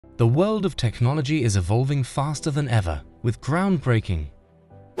The world of technology is evolving faster than ever, with groundbreaking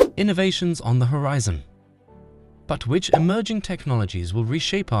innovations on the horizon. But which emerging technologies will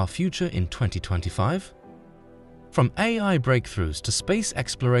reshape our future in 2025? From AI breakthroughs to space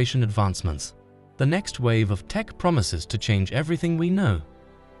exploration advancements, the next wave of tech promises to change everything we know.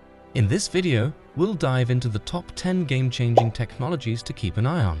 In this video, we'll dive into the top 10 game-changing technologies to keep an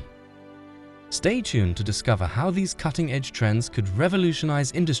eye on. Stay tuned to discover how these cutting-edge trends could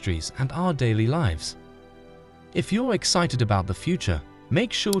revolutionize industries and our daily lives. If you're excited about the future,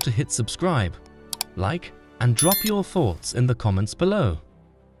 make sure to hit subscribe, like, and drop your thoughts in the comments below.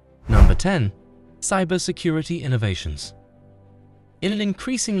 Number 10. Cybersecurity innovations. In an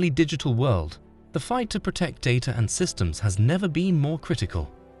increasingly digital world, the fight to protect data and systems has never been more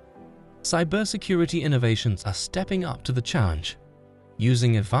critical. Cybersecurity innovations are stepping up to the challenge,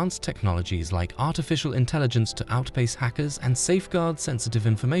 using advanced technologies like artificial intelligence to outpace hackers and safeguard sensitive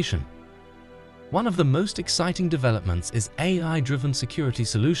information. One of the most exciting developments is AI-driven security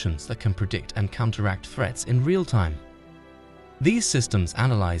solutions that can predict and counteract threats in real time. These systems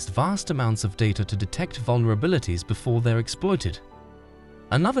analyze vast amounts of data to detect vulnerabilities before they're exploited.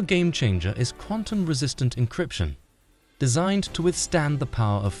 Another game-changer is quantum-resistant encryption, designed to withstand the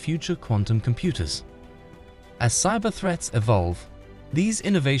power of future quantum computers. As cyber threats evolve, these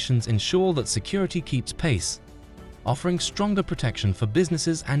innovations ensure that security keeps pace, offering stronger protection for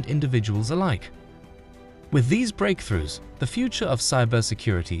businesses and individuals alike. With these breakthroughs, the future of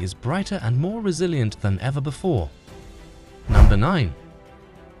cybersecurity is brighter and more resilient than ever before. Number 9.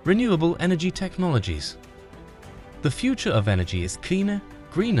 Renewable energy technologies. The future of energy is cleaner,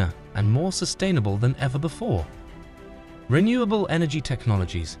 greener, and more sustainable than ever before. Renewable energy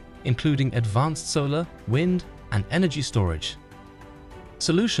technologies, including advanced solar, wind, and energy storage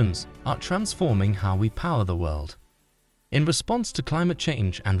solutions, are transforming how we power the world. In response to climate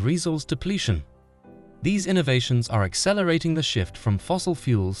change and resource depletion, these innovations are accelerating the shift from fossil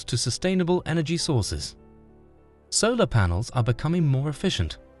fuels to sustainable energy sources. Solar panels are becoming more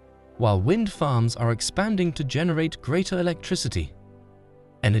efficient, while wind farms are expanding to generate greater electricity.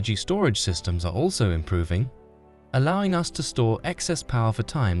 Energy storage systems are also improving, allowing us to store excess power for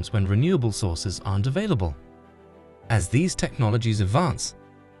times when renewable sources aren't available. As these technologies advance,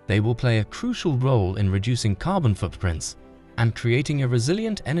 they will play a crucial role in reducing carbon footprints and creating a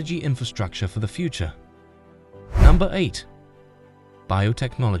resilient energy infrastructure for the future. Number 8.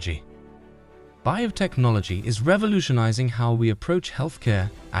 Biotechnology. Biotechnology is revolutionizing how we approach healthcare,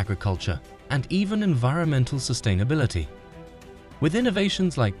 agriculture, and even environmental sustainability. With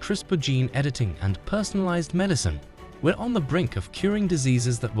innovations like CRISPR gene editing and personalized medicine, we're on the brink of curing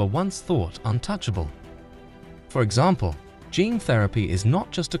diseases that were once thought untouchable. For example, gene therapy is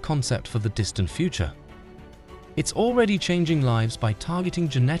not just a concept for the distant future. It's already changing lives by targeting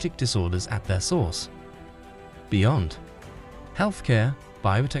genetic disorders at their source. Beyond healthcare,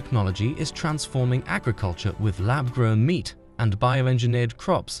 biotechnology is transforming agriculture with lab-grown meat and bioengineered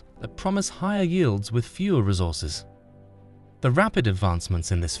crops that promise higher yields with fewer resources. The rapid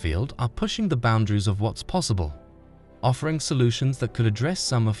advancements in this field are pushing the boundaries of what's possible, offering solutions that could address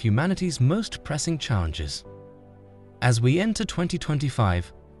some of humanity's most pressing challenges. As we enter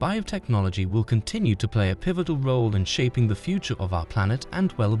 2025, biotechnology will continue to play a pivotal role in shaping the future of our planet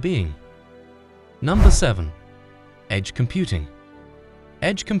and well-being. Number 7. Edge computing.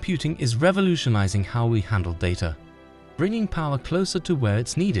 Edge computing is revolutionizing how we handle data, bringing power closer to where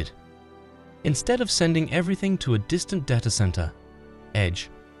it's needed. Instead of sending everything to a distant data center, edge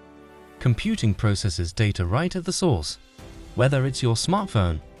computing processes data right at the source, whether it's your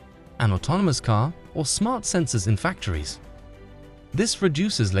smartphone, an autonomous car, or smart sensors in factories. This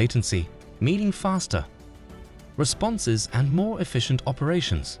reduces latency, meaning faster responses and more efficient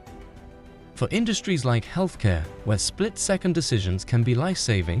operations. For industries like healthcare, where split-second decisions can be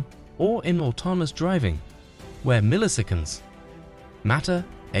life-saving, or in autonomous driving, where milliseconds matter,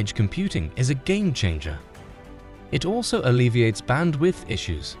 edge computing is a game-changer. It also alleviates bandwidth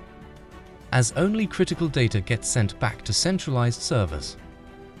issues, as only critical data gets sent back to centralized servers.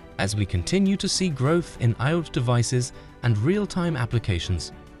 As we continue to see growth in IoT devices and real-time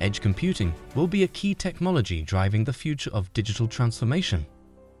applications, edge computing will be a key technology driving the future of digital transformation.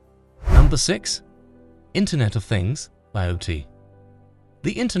 Number 6. Internet of Things, IoT.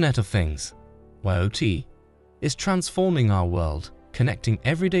 The Internet of Things, IoT, is transforming our world, connecting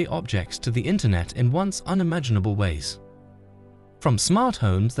everyday objects to the Internet in once unimaginable ways. From smart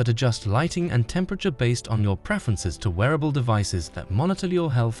homes that adjust lighting and temperature based on your preferences to wearable devices that monitor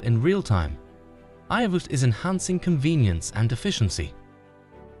your health in real time, IoT is enhancing convenience and efficiency.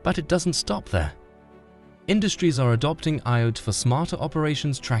 But it doesn't stop there. industries are adopting IoT for smarter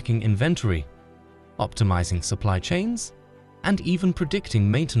operations, tracking inventory, optimizing supply chains, and even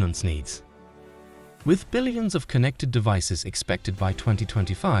predicting maintenance needs. With billions of connected devices expected by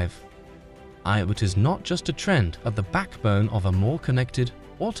 2025, IoT is not just a trend but the backbone of a more connected,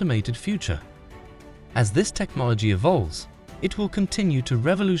 automated future. As this technology evolves, it will continue to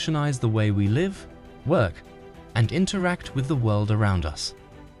revolutionize the way we live, work, and interact with the world around us.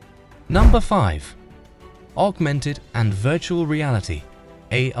 Number 5. Augmented and virtual reality,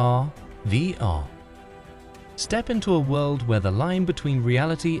 AR/VR. Step into a world where the line between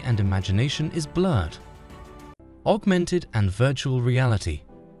reality and imagination is blurred. Augmented and virtual reality,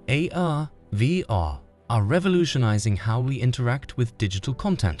 AR/VR, are revolutionizing how we interact with digital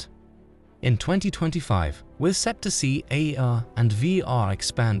content. In 2025, we're set to see AR and VR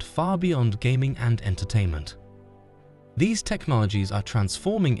expand far beyond gaming and entertainment. These technologies are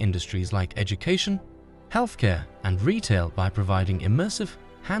transforming industries like education, healthcare, and retail by providing immersive,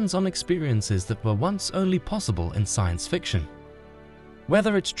 hands-on experiences that were once only possible in science fiction.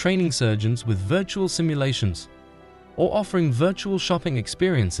 Whether it's training surgeons with virtual simulations or offering virtual shopping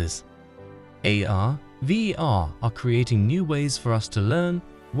experiences, AR, VR are creating new ways for us to learn,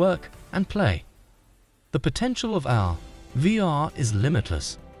 work, and play. The potential of AR, VR is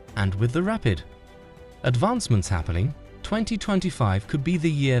limitless, and with the rapid advancements happening, 2025 could be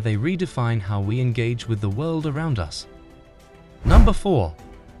the year they redefine how we engage with the world around us. Number 4.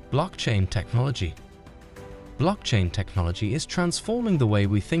 Blockchain technology. Blockchain technology is transforming the way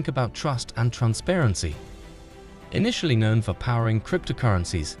we think about trust and transparency. Initially known for powering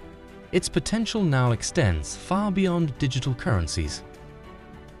cryptocurrencies, its potential now extends far beyond digital currencies.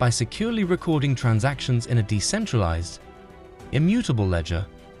 By securely recording transactions in a decentralized, immutable ledger,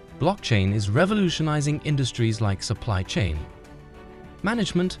 blockchain is revolutionizing industries like supply chain,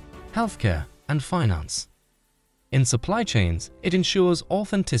 management, healthcare, and finance. In supply chains, it ensures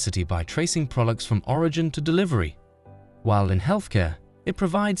authenticity by tracing products from origin to delivery, while in healthcare, it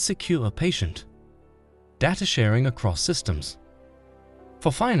provides secure patient data sharing across systems.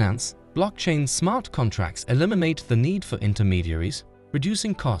 For finance, blockchain smart contracts eliminate the need for intermediaries,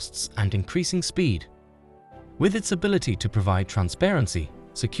 reducing costs and increasing speed. With its ability to provide transparency,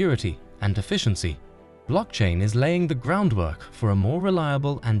 security, and efficiency, blockchain is laying the groundwork for a more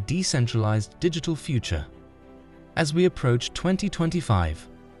reliable and decentralized digital future. As we approach 2025,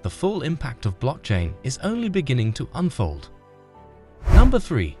 the full impact of blockchain is only beginning to unfold. Number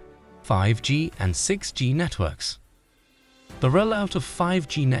 3. 5G and 6G networks. The rollout of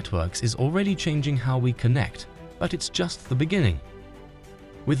 5G networks is already changing how we connect, but it's just the beginning.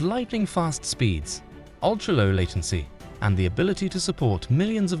 With lightning-fast speeds, ultra-low latency, and the ability to support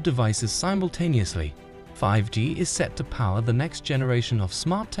millions of devices simultaneously, 5G is set to power the next generation of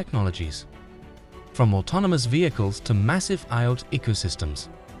smart technologies, from autonomous vehicles to massive IoT ecosystems.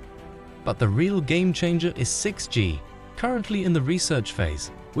 But the real game changer is 6G, currently in the research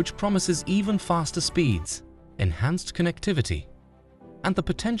phase, which promises even faster speeds, enhanced connectivity, and the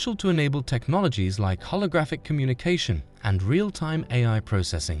potential to enable technologies like holographic communication and real-time AI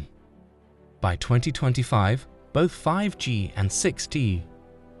processing. By 2025, both 5G and 6G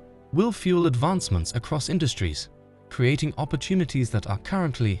will fuel advancements across industries, creating opportunities that are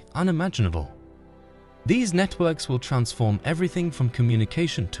currently unimaginable. These networks will transform everything from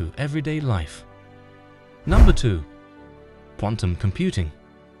communication to everyday life. Number 2. Quantum computing.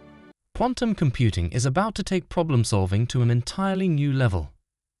 Quantum computing is about to take problem-solving to an entirely new level.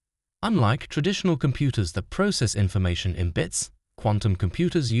 Unlike traditional computers that process information in bits, quantum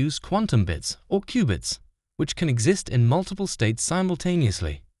computers use quantum bits or qubits, which can exist in multiple states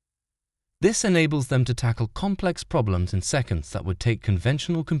simultaneously. This enables them to tackle complex problems in seconds that would take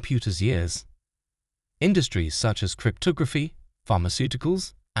conventional computers years. Industries such as cryptography,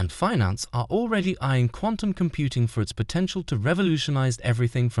 pharmaceuticals, and finance are already eyeing quantum computing for its potential to revolutionize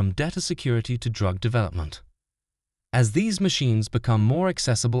everything from data security to drug development. As these machines become more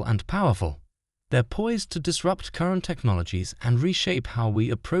accessible and powerful, they're poised to disrupt current technologies and reshape how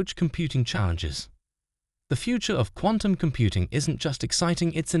we approach computing challenges. The future of quantum computing isn't just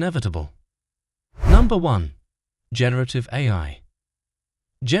exciting, it's inevitable. Number 1. Generative AI.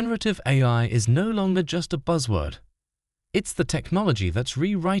 Generative AI is no longer just a buzzword. It's the technology that's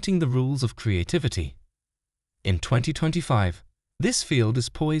rewriting the rules of creativity. In 2025, this field is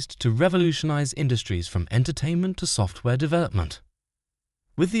poised to revolutionize industries from entertainment to software development.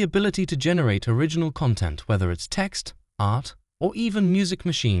 With the ability to generate original content, whether it's text, art, or even music,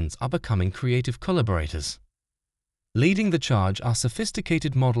 machines are becoming creative collaborators. Leading the charge are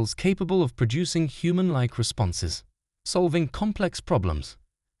sophisticated models capable of producing human-like responses, solving complex problems,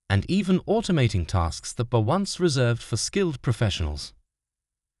 and even automating tasks that were once reserved for skilled professionals.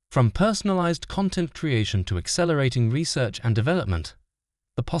 From personalized content creation to accelerating research and development,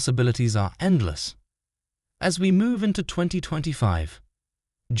 the possibilities are endless. As we move into 2025,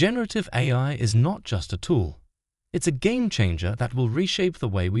 generative AI is not just a tool. It's a game changer that will reshape the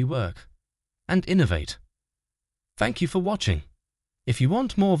way we work and innovate. Thank you for watching. If you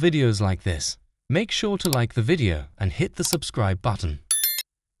want more videos like this, make sure to like the video and hit the subscribe button.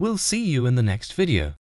 We'll see you in the next video.